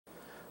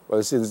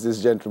Well, since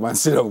this gentleman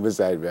sit down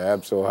beside me, I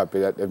am so happy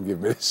that them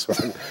give me this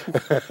one.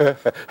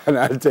 And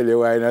I'll tell you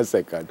why in a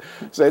second.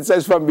 So it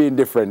says from being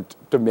different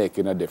to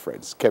making a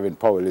difference. Kevin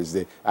Powell is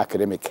the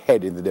academic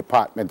head in the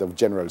Department of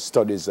General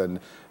Studies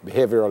and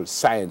Behavioral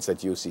Science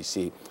at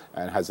UCC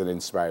and has an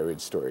inspiring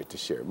story to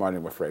share.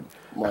 Morning, my friend.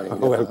 Morning.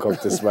 Welcome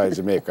to Smile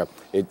Jamaica.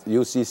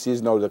 UCC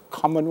is now the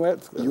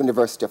Commonwealth?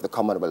 University of the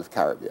Commonwealth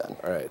Caribbean.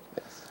 All right.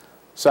 Yes.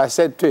 So I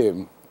said to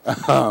him,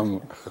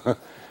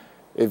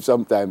 if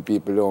sometimes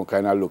people don't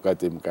kind of look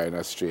at him kind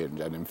of strange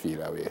and him feel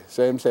away.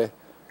 So him say,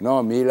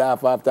 no, me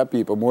laugh after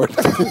people more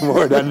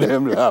than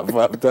them laugh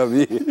after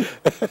me.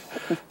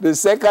 The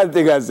second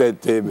thing I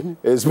said to him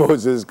is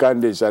Moses'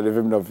 condition, if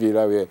him not feel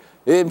away.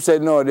 Him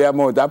said, no, the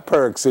amount of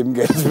perks him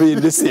gets being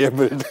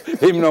disabled,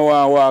 him no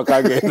want to walk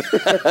again.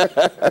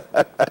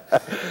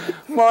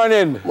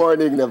 Morning.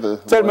 Morning, Neville.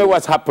 Tell me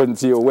what happened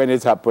to you, when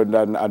it happened,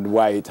 and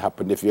why it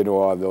happened, if you know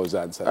all those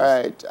answers. All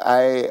right.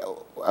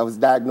 I was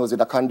diagnosed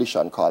with a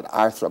condition called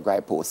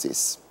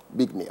arthrogryposis.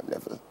 Big name,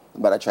 Neville.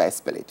 But I try to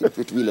spell it.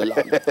 It's really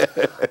long.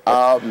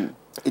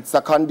 It's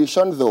a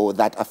condition, though,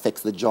 that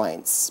affects the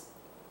joints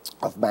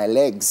of my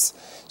legs.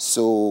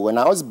 So when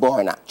I was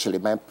born, actually,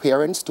 my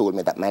parents told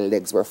me that my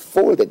legs were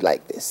folded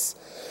like this.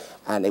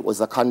 And it was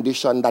a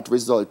condition that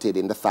resulted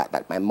in the fact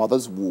that my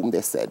mother's womb,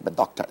 they said, the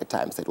doctor at the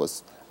time said,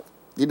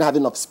 didn't have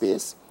enough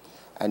space.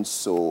 And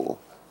so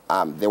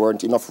there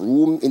weren't enough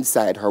room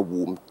inside her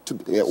womb. So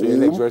your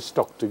legs were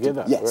stuck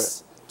together?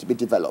 Yes, right, to be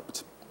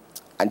developed.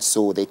 And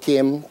so they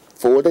came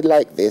folded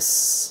like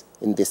this,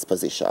 in this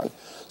position.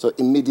 So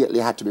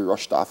immediately had to be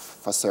rushed off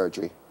for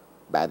surgery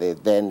by the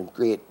then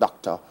great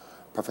doctor,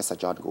 Professor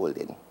John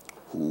Golding,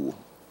 who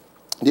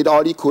did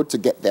all he could to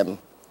get them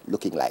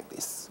looking like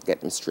this, get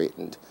them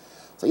straightened.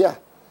 So yeah.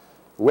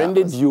 When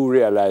did you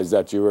realize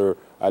that you were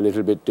a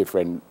little bit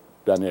different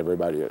than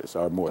everybody else,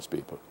 or most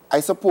people? I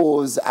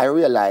suppose I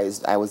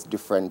realized I was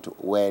different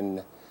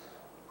when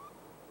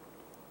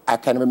I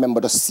can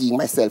remember just seeing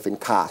myself in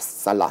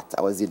casts a lot.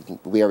 I was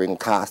wearing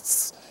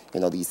casts,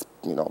 these,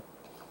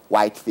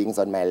 white things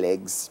on my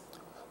legs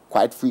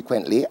quite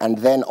frequently. And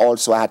then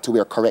also I had to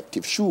wear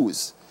corrective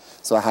shoes.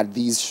 So I had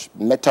these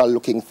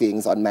metal-looking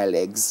things on my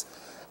legs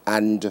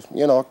and,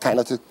 kind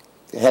of to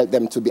help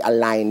them to be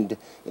aligned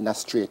in a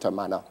straighter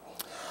manner.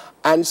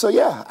 And so,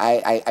 yeah,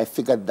 I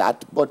figured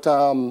that. But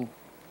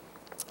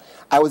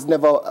I was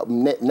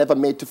never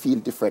made to feel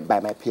different by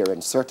my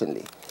parents,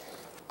 certainly.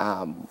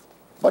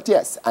 But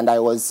yes, and I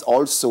was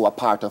also a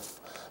part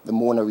of the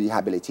Mona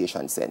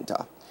Rehabilitation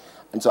Center.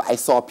 And so I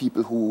saw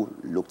people who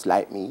looked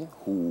like me,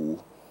 who,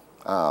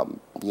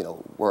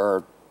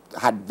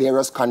 had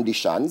various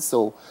conditions.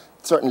 So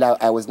certainly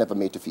I was never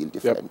made to feel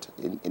different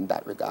in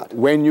that regard.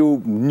 When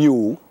you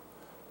knew,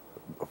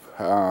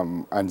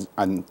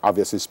 and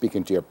obviously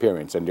speaking to your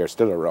parents, and they're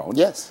still around.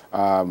 Yes.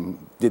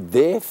 Did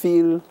they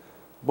feel,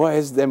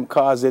 boys, them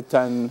cause it?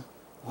 And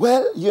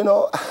well,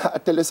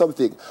 I'll tell you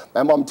something.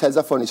 My mom tells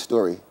a funny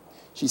story.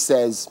 She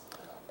says,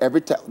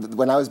 every time,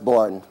 when I was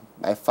born,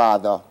 my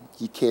father,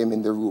 he came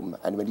in the room,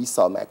 and when he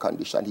saw my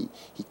condition, he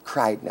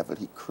cried, Neville.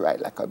 He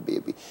cried like a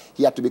baby.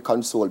 He had to be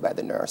consoled by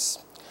the nurse.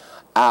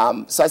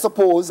 So I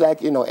suppose,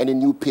 like, any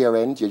new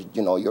parent,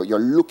 you're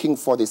looking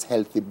for this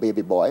healthy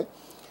baby boy,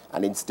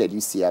 and instead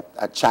you see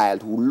a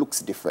child who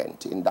looks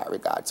different in that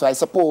regard. So I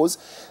suppose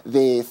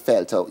they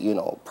felt,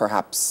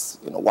 perhaps,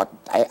 what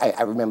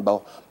I remember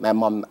my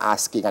mom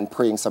asking and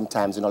praying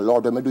sometimes,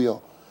 Lord, what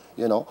do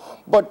you,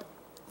 But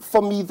for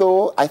me,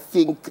 though, I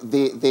think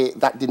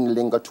that didn't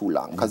linger too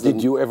long.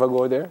 Did you ever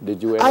go there?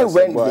 Did you ever I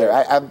went there.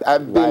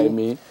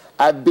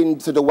 I've been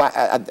to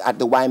at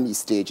the YME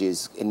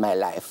stages in my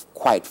life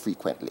quite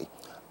frequently.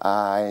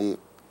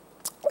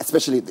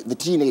 Especially the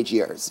teenage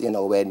years,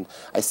 when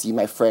I see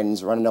my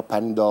friends running up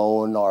and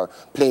down or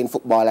playing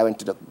football. I went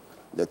to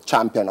the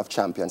champion of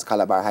champions,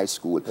 Calabar High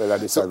School. Well, I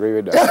disagree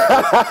with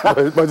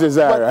that. but it's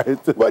all right.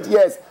 But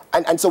yes,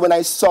 and so when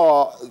I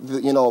saw,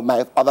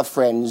 my other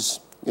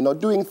friends,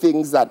 doing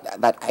things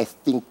that I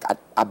think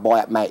a boy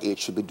at my age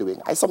should be doing,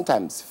 I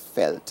sometimes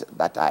felt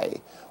that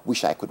I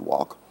wish I could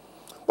walk.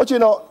 But,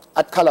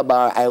 at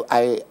Calabar,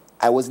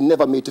 I was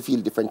never made to feel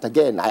different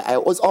again. I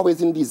was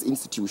always in these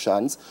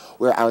institutions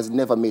where I was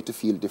never made to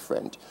feel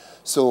different.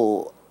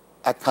 So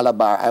at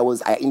Calabar,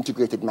 I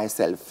integrated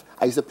myself.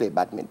 I used to play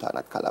badminton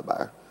at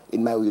Calabar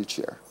in my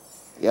wheelchair.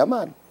 Yeah,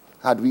 man.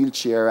 I had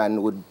wheelchair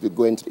and would be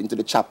going into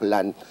the chapel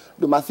and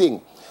do my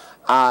thing.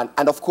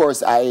 And of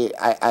course,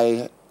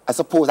 I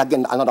suppose,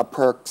 again, another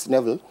perks,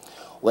 Neville,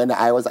 when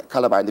I was at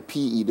Calabar in the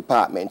PE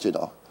department, it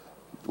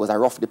was a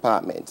rough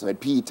department. So when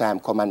PE time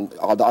come and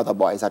all the other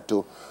boys had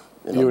to,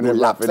 do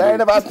laps. I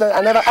never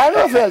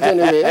felt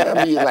anyway.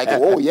 I mean, like,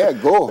 oh, yeah,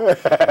 go.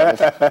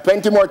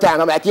 20 more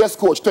time. I'm like, yes,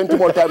 coach, 20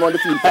 more time on the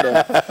field for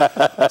them.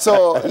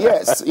 So,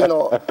 yes,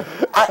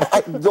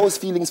 those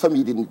feelings for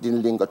me didn't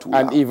linger too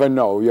long. And even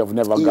now, you have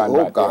never gone back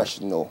there? Oh,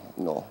 gosh, no.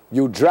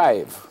 You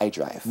drive? I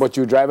drive. But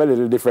you drive a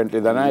little differently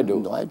than I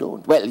do? No, I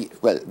don't. Well,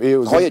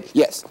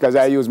 yes. Because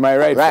I use my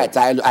right leg.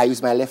 Right, I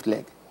use my left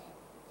leg.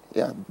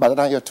 Yeah, better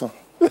than your two.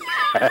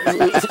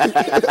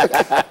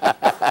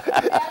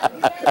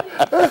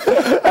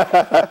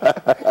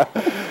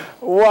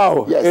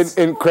 Wow, Yes.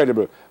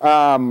 incredible.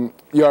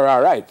 You're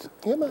all right.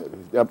 Yeah,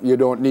 man. You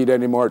don't need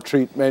any more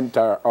treatment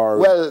or...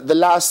 Well, the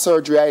last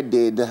surgery I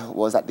did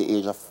was at the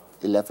age of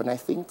 11, I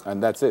think.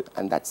 And that's it?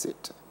 And that's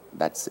it.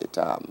 That's it.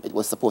 It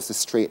was supposed to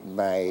straighten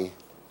my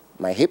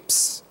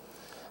hips,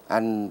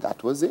 and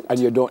that was it. And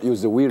you don't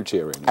use the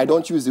wheelchair anymore? I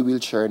don't use the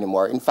wheelchair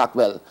anymore. In fact,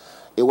 well,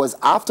 it was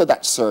after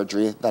that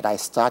surgery that I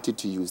started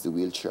to use the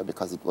wheelchair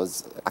because it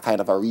was a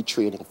kind of a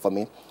retraining for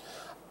me.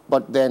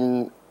 But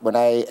then when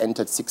I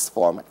entered sixth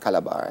form at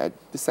Calabar, I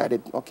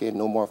decided, okay,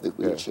 no more of the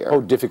wheelchair.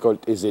 How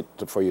difficult is it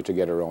for you to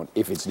get around,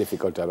 if it's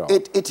difficult at all?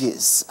 It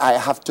is. I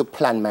have to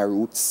plan my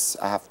routes.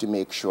 I have to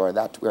make sure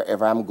that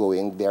wherever I'm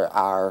going, there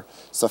are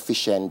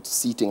sufficient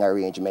seating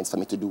arrangements for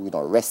me to do,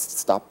 rest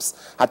stops.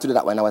 I had to do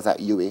that when I was at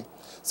UA.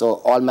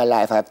 So all my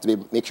life, I have to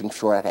be making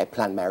sure that I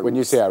plan my routes. When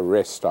you say a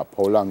rest stop,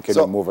 how long can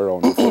you move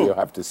around before you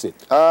have to sit?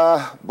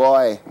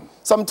 Boy,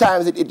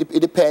 sometimes it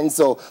depends.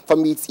 So for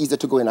me, it's easier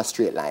to go in a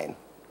straight line.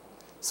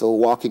 So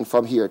walking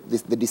from here,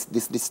 this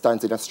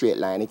distance in a straight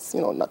line, it's,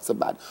 not so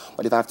bad.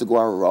 But if I have to go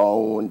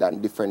around and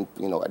different,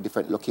 at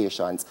different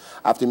locations,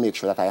 I have to make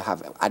sure that I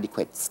have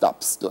adequate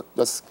stops to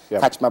just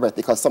catch my breath,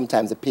 because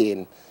sometimes the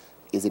pain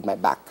is in my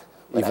back.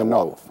 Even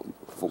now?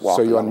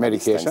 So you're on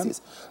medication?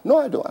 No,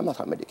 I don't. I'm not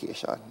on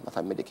medication.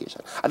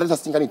 I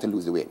just think I need to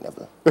lose the weight,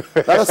 Neville.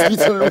 I just need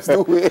to lose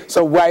the weight.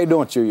 So why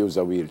don't you use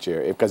a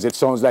wheelchair? Because it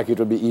sounds like it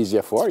will be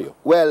easier for you.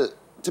 Well,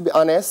 to be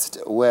honest,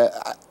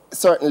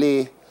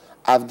 certainly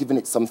I've given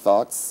it some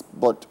thoughts,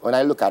 but when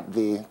I look at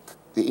the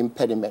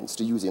impediments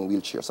to using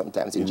wheelchair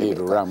sometimes in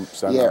Jamaica. You need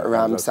ramps.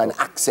 Ramps and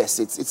access.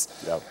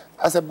 Yep.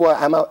 I said, boy,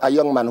 I'm a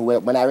young man who,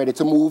 when I'm ready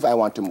to move, I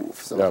want to move.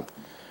 So. Yep.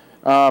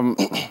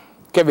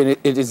 Kevin,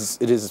 it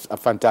is a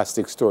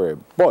fantastic story,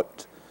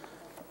 but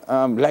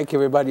like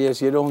everybody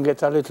else, you don't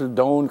get a little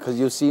down because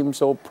you seem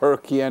so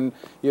perky, and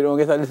you don't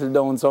get a little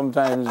down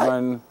sometimes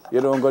when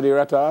you don't go there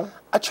at all?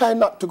 I try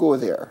not to go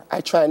there.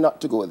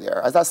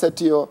 As I said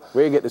to you...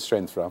 Where you get the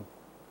strength from?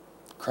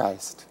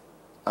 Christ.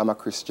 I'm a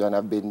Christian.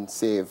 I've been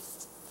saved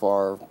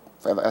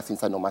ever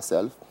since I know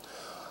myself.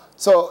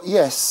 So,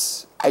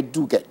 yes, I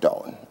do get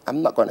down.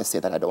 I'm not going to say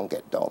that I don't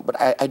get down, but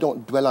I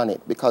don't dwell on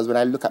it, because when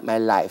I look at my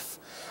life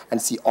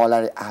and see all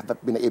I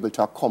have been able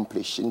to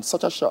accomplish in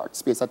such a short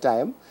space of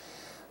time,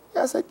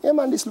 I said, yeah,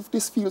 man,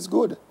 this feels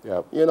good.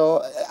 Yep.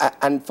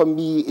 And for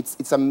me,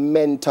 it's a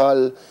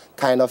mental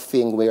kind of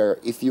thing where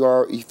if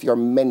you're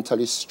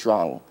mentally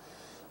strong,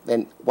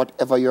 then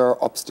whatever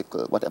your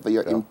obstacle, whatever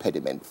your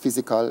impediment,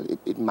 physical,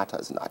 it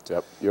matters not.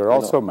 Yep. You're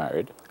also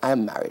married. I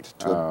am married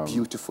to a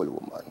beautiful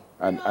woman.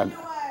 And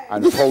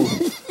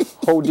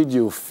how did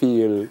you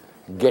feel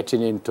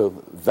getting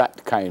into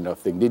that kind of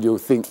thing? Did you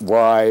think,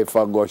 why, if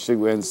I go, she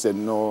went and said,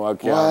 no, I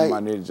can't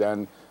manage,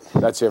 and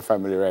that's your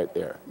family right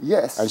there?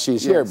 Yes. And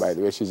she's here, by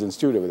the way, she's in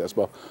studio with us.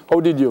 But how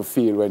did you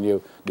feel when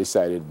you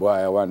decided, boy,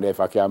 I wonder if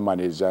I can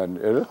manage?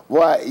 And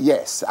Well,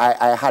 yes,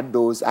 I had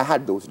those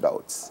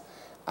doubts.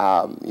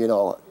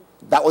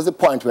 That was the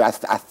point where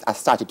I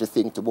started to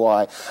think,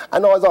 boy, I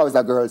know I was always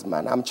a girl's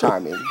man. I'm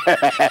charming.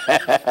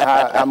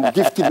 I'm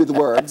gifted with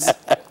words.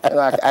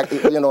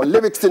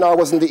 Lyrics,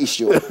 wasn't the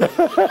issue.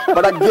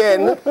 But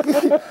again,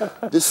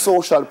 the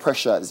social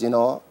pressures,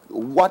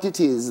 what it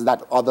is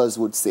that others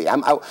would say.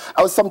 I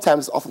was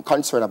sometimes often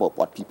concerned about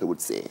what people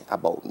would say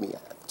about me,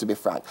 to be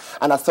frank.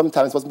 And I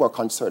sometimes was more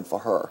concerned for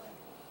her.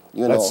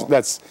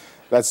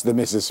 That's the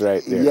missus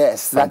right there.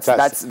 Yes, that's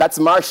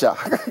Marsha.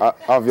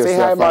 Obviously, say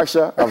hi,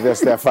 Marsha.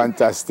 Obviously a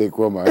fantastic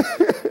woman.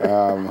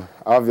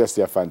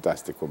 Obviously a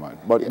fantastic woman.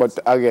 But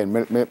again,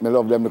 me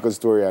love them because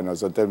story, I know.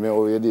 So tell me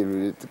how you deal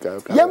with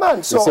it. Yeah,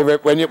 man. So see,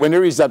 when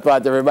you reach that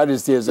part, everybody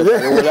stays. The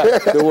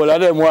whole of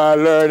them want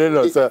to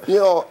learn, So.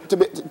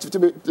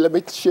 Let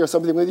me share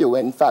something with you.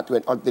 In fact,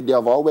 on the day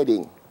of our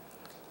wedding,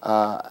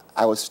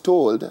 I was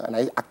told, and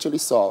I actually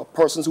saw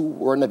persons who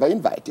were never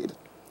invited,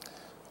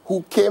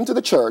 who came to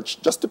the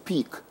church just to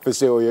peek. To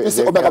see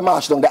Omega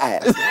march down the aisle.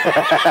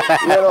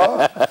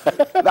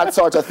 That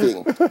sort of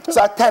thing.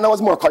 So I kind of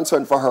was more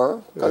concerned for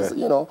her, because,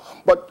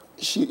 but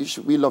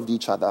we loved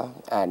each other,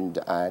 and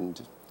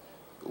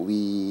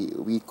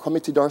we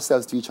committed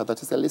ourselves to each other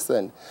to say,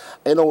 listen,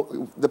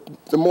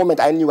 the moment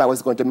I knew I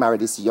was going to marry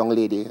this young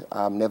lady,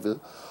 Neville,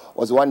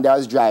 was one day I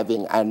was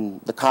driving and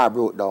the car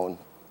broke down.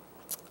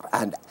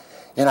 And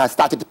I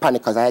started to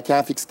panic because I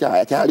can't fix car,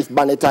 I can't lift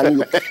bonnet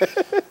and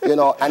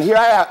and here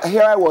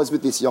I was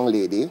with this young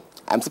lady.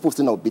 I'm supposed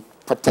to be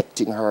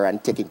protecting her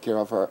and taking care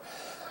of her.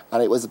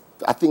 And it was,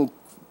 I think,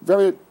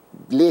 very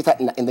late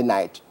in the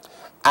night.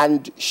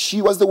 And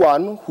she was the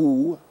one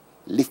who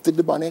lifted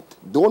the bonnet,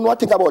 don't know a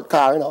thing about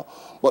car,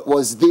 but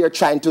was there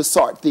trying to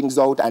sort things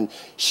out, and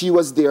she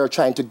was there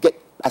trying to get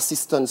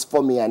assistance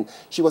for me, and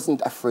she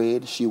wasn't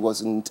afraid, she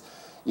wasn't,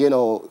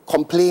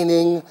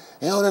 complaining,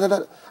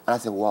 And I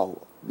said, wow,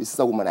 this is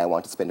a woman I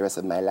want to spend the rest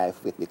of my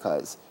life with,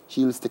 because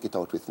she will stick it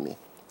out with me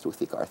through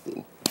thick or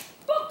thin.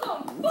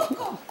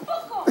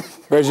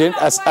 Virgin,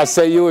 I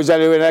say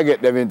usually when I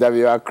get them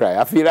interview, I cry.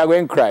 I feel I'm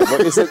going to cry,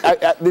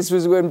 but this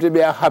was going to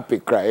be a happy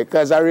cry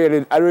because I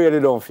really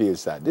don't feel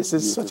sad. This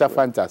is such a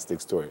fantastic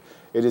story.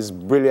 It is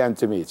brilliant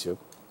to meet you.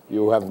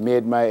 You have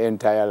made my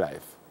entire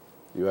life.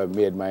 You have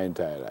made my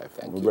entire life.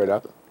 Thank you,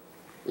 brother.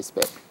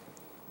 Respect.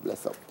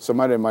 Bless up.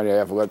 Some of them, I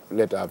have got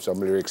let have some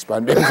lyrics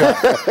on them.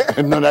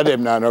 None of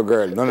them now, no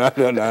girl. None of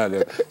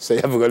them. So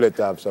you have got let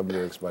have some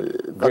lyrics on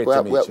them. Great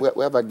to meet you.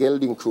 We have a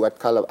gelding crew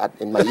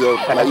in my year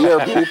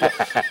group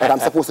that I'm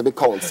supposed to be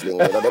counseling.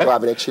 You know, they don't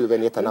have any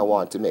children yet, and I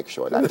want to make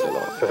sure that, you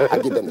know, I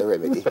give them the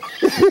remedy.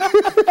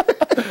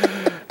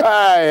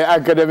 Hi,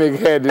 academic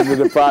head in the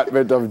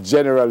Department of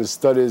General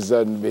Studies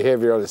and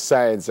Behavioral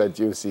Science at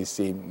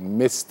UCC,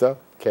 Mr.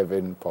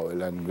 Kevin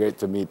Powell. And great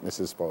to meet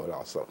Mrs. Powell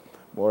also.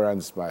 More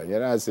and smile. You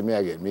know, see me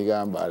again. Me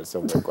go and ball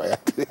somewhere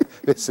quietly.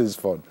 This is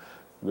fun.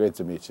 Great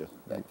to meet you.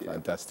 Thank you.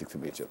 Fantastic to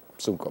meet you.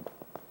 Soon come.